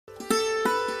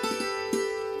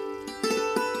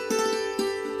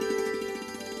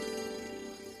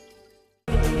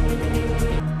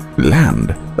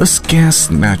Land, a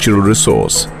scarce natural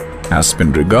resource, has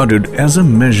been regarded as a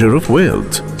measure of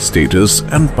wealth, status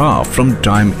and power from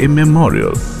time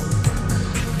immemorial.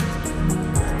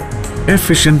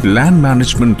 Efficient land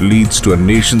management leads to a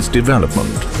nation's development.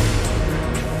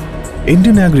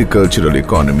 Indian agricultural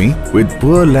economy with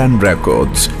poor land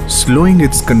records slowing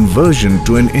its conversion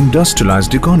to an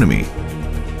industrialized economy.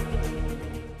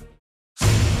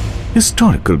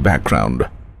 Historical background.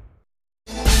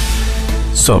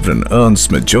 Sovereign earns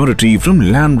majority from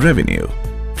land revenue.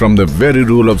 From the very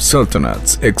rule of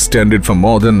sultanates extended for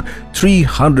more than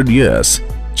 300 years,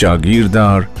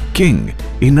 Jagirdar, King,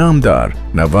 Inamdar,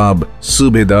 Nawab,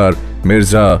 Subedar,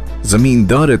 Mirza,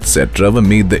 Zamindar etc. were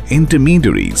made the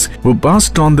intermediaries who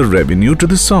passed on the revenue to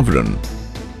the sovereign.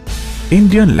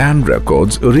 Indian land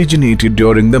records originated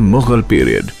during the Mughal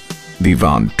period.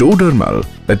 Diwan Todarmal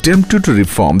attempted to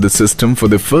reform the system for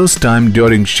the first time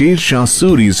during Sher Shah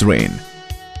Suri's reign.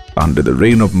 Under the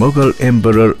reign of Mughal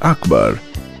Emperor Akbar,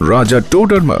 Raja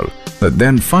Todarmal, the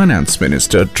then finance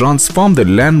minister, transformed the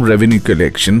land revenue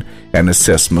collection and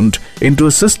assessment into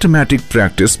a systematic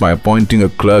practice by appointing a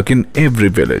clerk in every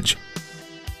village.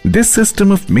 This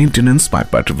system of maintenance by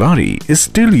Patwari is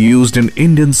still used in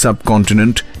Indian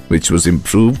subcontinent, which was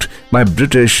improved by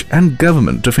British and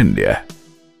Government of India.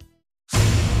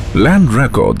 Land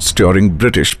records during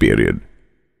British period.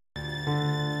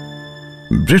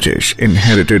 British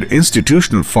inherited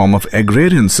institutional form of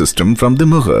agrarian system from the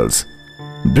Mughals.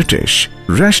 British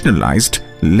rationalized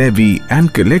levy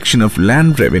and collection of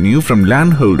land revenue from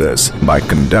landholders by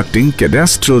conducting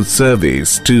cadastral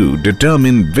surveys to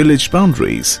determine village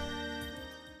boundaries.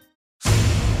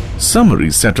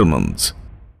 Summary settlements.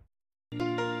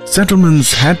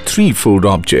 Settlements had threefold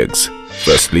objects.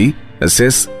 Firstly,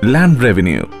 assess land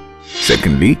revenue.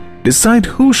 Secondly, decide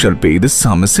who shall pay the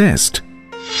sum assessed.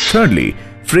 Thirdly,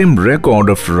 frame record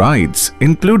of rights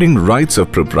including rights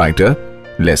of proprietor,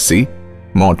 lessee,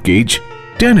 mortgage,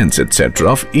 tenants etc.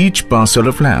 of each parcel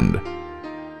of land.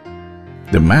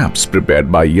 The maps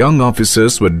prepared by young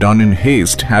officers were done in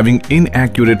haste, having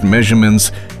inaccurate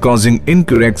measurements causing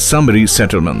incorrect summary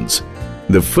settlements.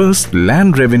 The first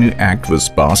Land Revenue Act was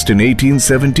passed in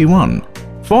 1871,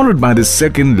 followed by the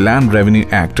second Land Revenue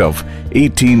Act of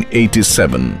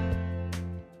 1887.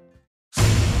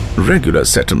 Regular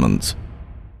settlements.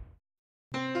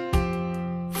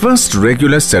 First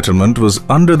regular settlement was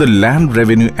under the Land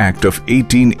Revenue Act of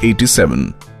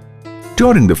 1887.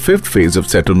 During the fifth phase of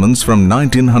settlements from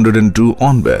 1902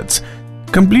 onwards,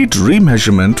 complete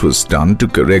remeasurement was done to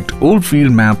correct old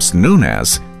field maps known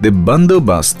as the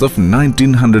Bandobast of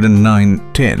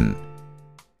 1909-10.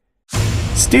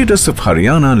 Status of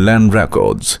Haryana land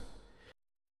records.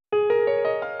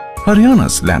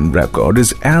 Haryana's land record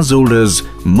is as old as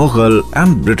Mughal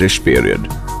and British period.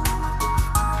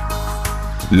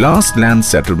 Last land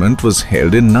settlement was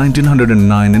held in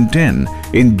 1909 and 10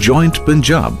 in joint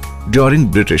Punjab during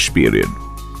British period.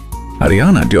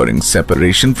 Haryana during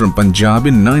separation from Punjab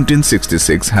in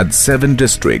 1966 had 7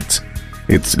 districts.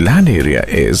 Its land area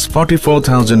is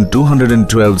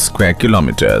 44,212 square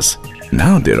kilometers.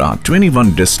 Now there are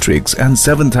 21 districts and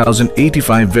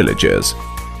 7,085 villages.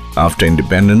 After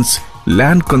independence,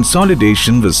 land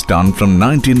consolidation was done from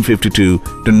 1952 to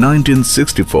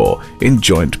 1964 in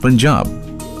joint Punjab.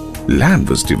 Land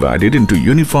was divided into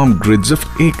uniform grids of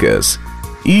acres.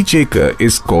 Each acre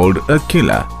is called a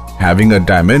killa, having a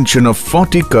dimension of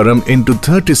 40 karam into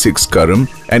 36 karam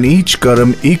and each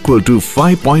karam equal to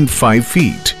 5.5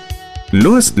 feet.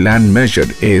 Lowest land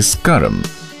measured is karam.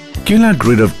 Killa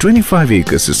grid of 25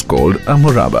 acres is called a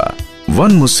Muraba.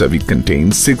 One Musavi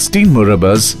contains 16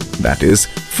 Murabas, that is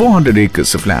 400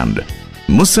 acres of land.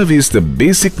 Musavi is the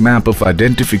basic map of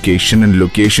identification and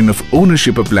location of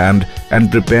ownership of land and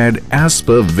prepared as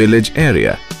per village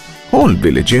area. Whole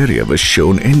village area was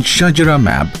shown in Shajara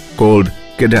map called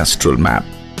cadastral map.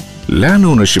 Land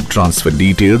ownership transfer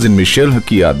details in Michel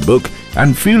Hakiyat book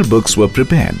and field books were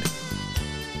prepared.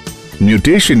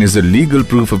 Mutation is a legal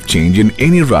proof of change in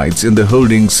any rights in the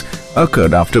holdings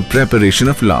occurred after preparation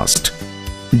of last.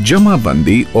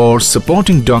 Jamabamdi or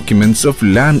supporting documents of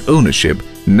land ownership,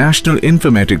 National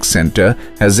Informatics Center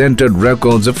has entered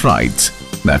records of rights,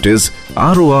 that is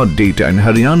ROR data in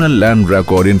Haryana Land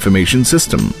Record Information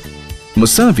System.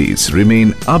 Musavis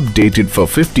remain updated for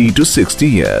 50 to 60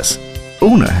 years.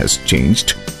 Owner has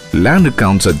changed, land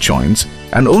accounts are joints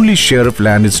and only share of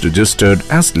land is registered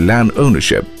as land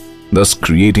ownership, thus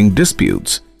creating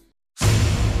disputes.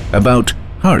 About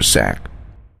Harsac.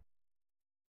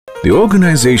 The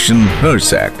organization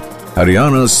Harsac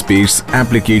Haryana Space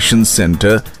Application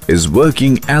Centre is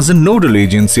working as a nodal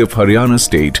agency of Haryana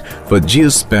State for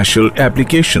geospatial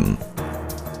application.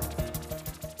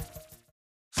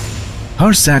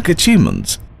 Harsac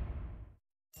achievements: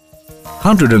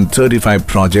 135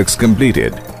 projects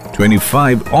completed,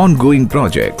 25 ongoing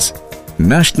projects,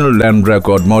 National Land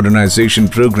Record Modernization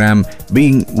Program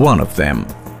being one of them.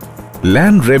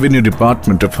 Land Revenue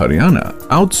Department of Haryana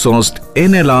outsourced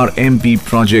Nlrmp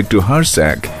project to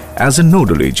Harsac as a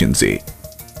nodal agency.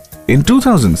 In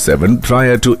 2007,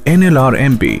 prior to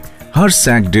Nlrmp,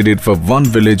 Harsac did it for one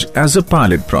village as a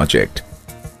pilot project.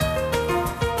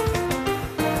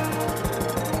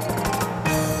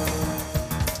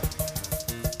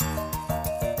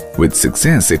 With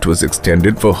success, it was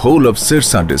extended for whole of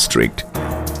Sirsa district.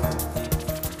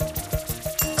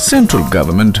 Central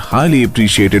government highly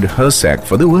appreciated Harsac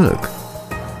for the work.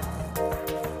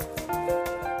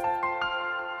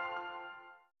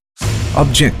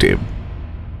 Objective: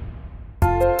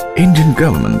 Indian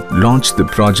government launched the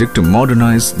project to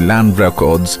modernize land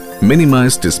records,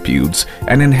 minimize disputes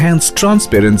and enhance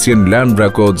transparency in land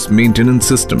records maintenance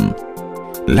system.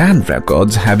 Land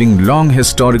records having long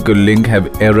historical link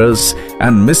have errors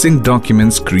and missing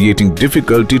documents, creating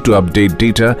difficulty to update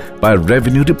data by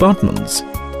revenue departments.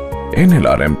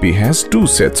 Nlrmp has two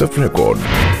sets of record.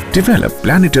 Develop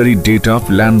planetary data of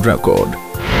land record.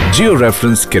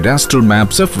 Georeference cadastral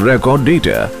maps of record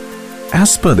data.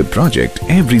 As per the project,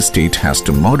 every state has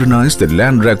to modernize the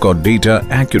land record data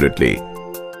accurately.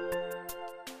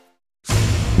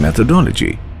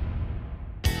 Methodology: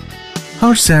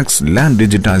 Harsac's land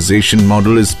digitization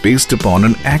model is based upon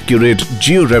an accurate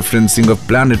georeferencing of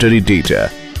planetary data.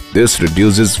 This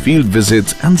reduces field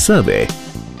visits and survey.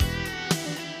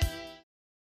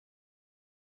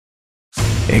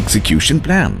 Execution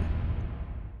plan: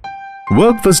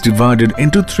 Work was divided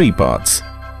into three parts.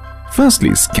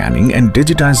 Firstly, scanning and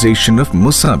digitization of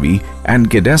Musavi and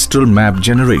cadastral map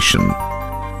generation.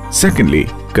 Secondly,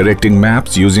 correcting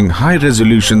maps using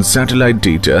high-resolution satellite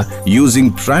data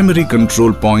using primary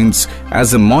control points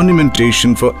as a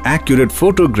monumentation for accurate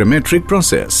photogrammetric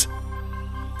process.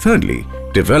 Thirdly,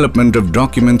 development of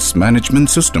documents management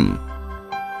system.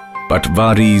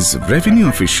 Patwari's revenue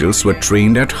officials were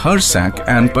trained at Harsac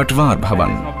and Patwar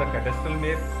Bhavan.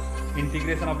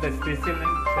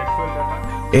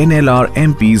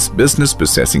 Nlrmp's business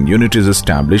processing unit is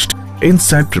established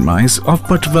inside premise of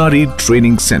Patwari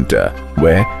Training Center,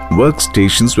 where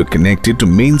workstations were connected to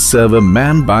main server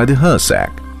manned by the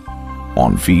Harsac.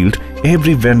 On field,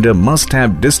 every vendor must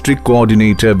have district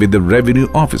coordinator with the revenue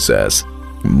officers.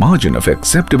 Margin of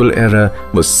acceptable error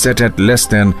was set at less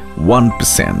than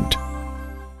 1%.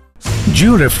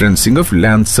 Georeferencing of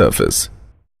land surface.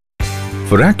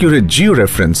 For accurate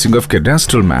georeferencing of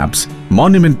cadastral maps,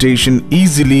 monumentation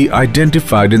easily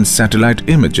identified in satellite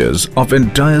images of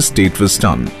entire state was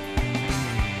done.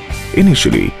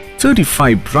 Initially,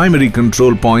 35 primary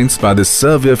control points by the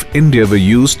Survey of India were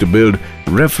used to build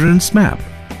reference map.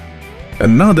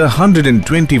 Another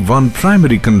 121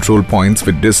 primary control points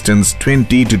with distance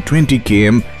 20 to 20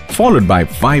 km, followed by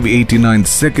 589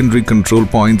 secondary control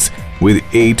points with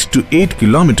 8 to 8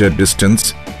 km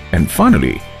distance, and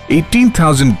finally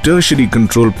 18,000 tertiary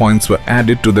control points were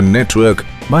added to the network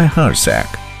by Harsac.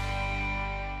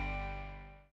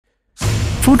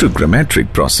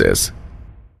 Photogrammetric process.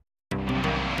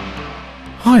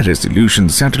 High-resolution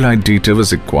satellite data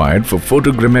was acquired for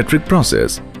photogrammetric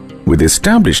process. With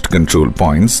established control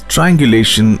points,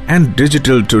 triangulation and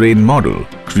digital terrain model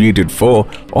created for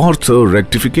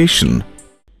ortho-rectification.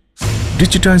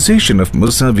 Digitization of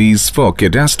Musavis for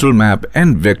cadastral map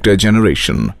and vector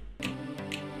generation.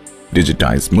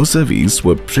 Digitized Musavis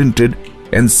were printed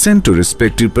and sent to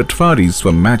respective patwaris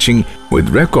for matching with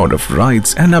record of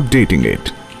rights and updating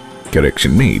it.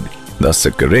 Correction made. Thus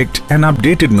a correct and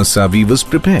updated Musavi was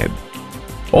prepared.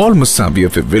 All Musavi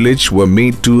of a village were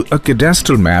made to a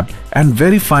cadastral map and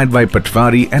verified by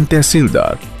Patwari and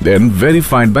Tehsildar, then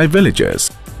verified by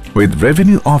villagers. With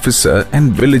revenue officer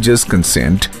and villagers'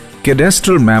 consent,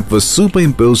 cadastral map was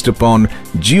superimposed upon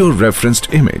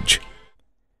geo-referenced image.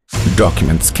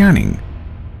 Document scanning.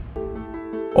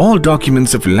 All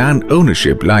documents of land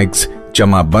ownership like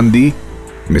jamabamdi,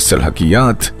 misal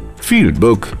hakiyat, field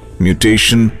book,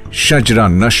 mutation, shajra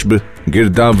nashb,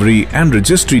 girdavari and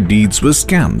registry deeds were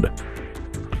scanned.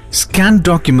 Scanned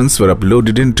documents were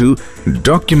uploaded into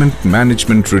Document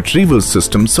Management Retrieval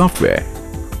System software.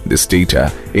 This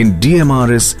data in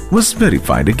DMRS was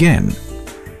verified again.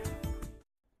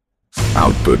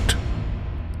 Output.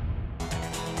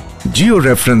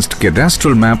 Geo-referenced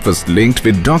cadastral map was linked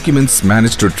with Documents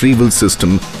Managed Retrieval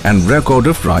System and Record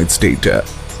of Rights data.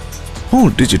 Whole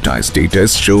digitized data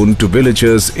is shown to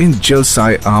villagers in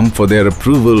DILRMP for their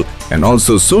approval and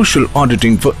also social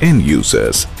auditing for end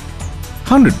users.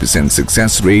 100%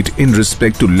 success rate in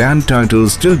respect to land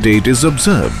titles till date is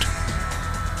observed.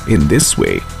 In this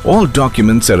way, all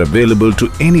documents are available to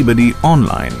anybody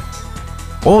online.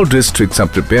 All districts are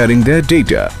preparing their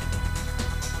data.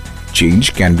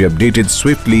 Change can be updated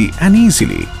swiftly and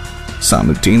easily.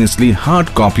 Simultaneously, hard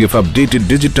copy of updated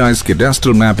digitized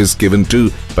cadastral map is given to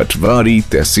Patwari,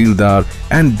 Tehsildar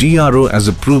and DRO as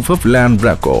a proof of land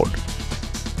record.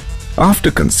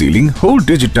 After concealing whole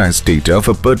digitized data of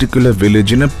a particular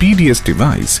village in a PDS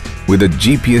device with a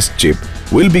GPS chip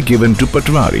will be given to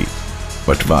Patwari.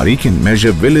 Patwari can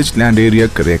measure village land area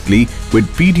correctly with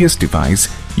PDS device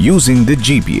using the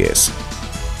GPS.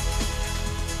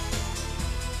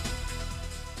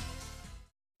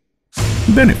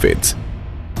 Benefits: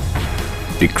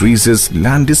 decreases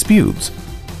land disputes,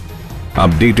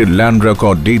 updated land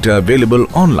record data available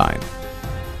online,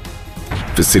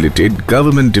 facilitate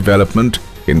government development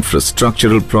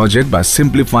infrastructural project by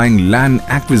simplifying land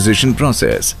acquisition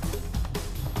process,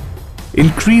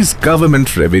 increase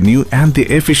government revenue and the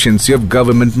efficiency of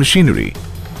government machinery,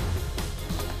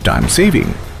 time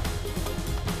saving.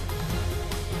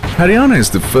 Haryana is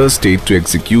the first state to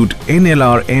execute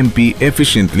Nlrmp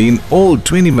efficiently in all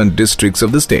 21 districts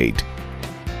of the state.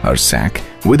 Harsac,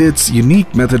 with its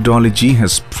unique methodology,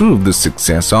 has proved the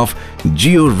success of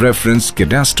geo-referenced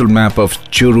cadastral map of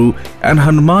Churu and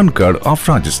Hanumankar of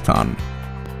Rajasthan.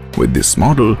 With this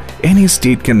model, any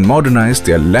state can modernize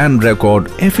their land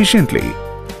record efficiently.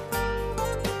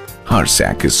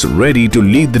 Harsac is ready to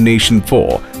lead the nation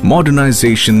for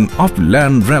modernization of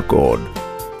land record.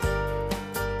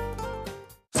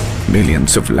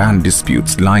 Millions of land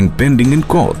disputes lying pending in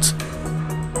courts.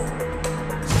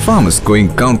 Farmers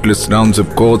going countless rounds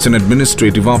of courts and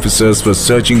administrative officers for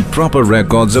searching proper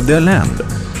records of their land.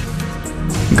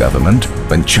 Government,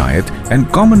 panchayat and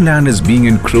common land is being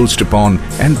encroached upon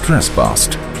and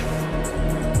trespassed.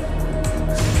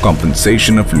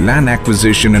 Compensation of land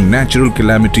acquisition and natural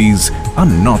calamities are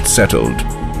not settled.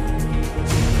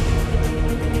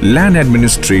 Land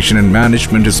administration and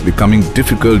management is becoming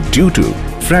difficult due to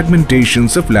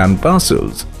fragmentations of land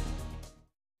parcels.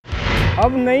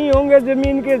 अब नहीं होंगे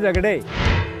जमीन के झगड़े,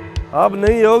 अब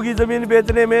नहीं होगी जमीन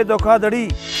बेचने में धोखाधड़ी,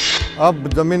 अब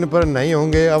जमीन पर नहीं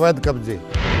होंगे अवैध कब्जे,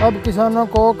 अब किसानों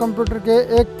को कंप्यूटर के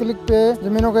एक क्लिक पे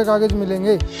जमीनों के कागज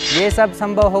मिलेंगे। ये सब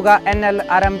संभव होगा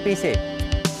NLRMP से।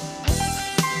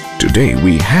 Today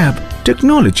we have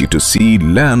technology to see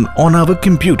land on our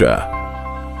computer,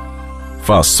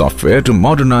 fast software to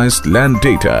modernize land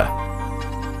data,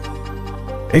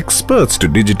 experts to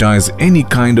digitize any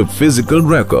kind of physical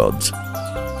records,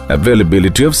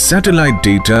 availability of satellite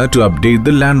data to update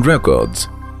the land records.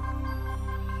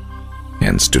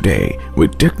 Hence today,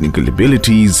 with technical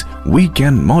abilities, we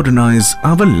can modernize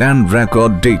our land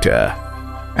record data.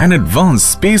 An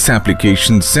advanced space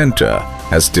application center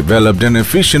has developed an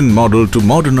efficient model to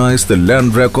modernize the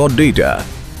land record data.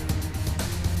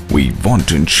 We want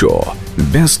to ensure the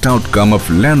best outcome of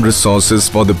land resources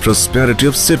for the prosperity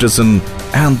of citizen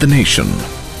and the nation.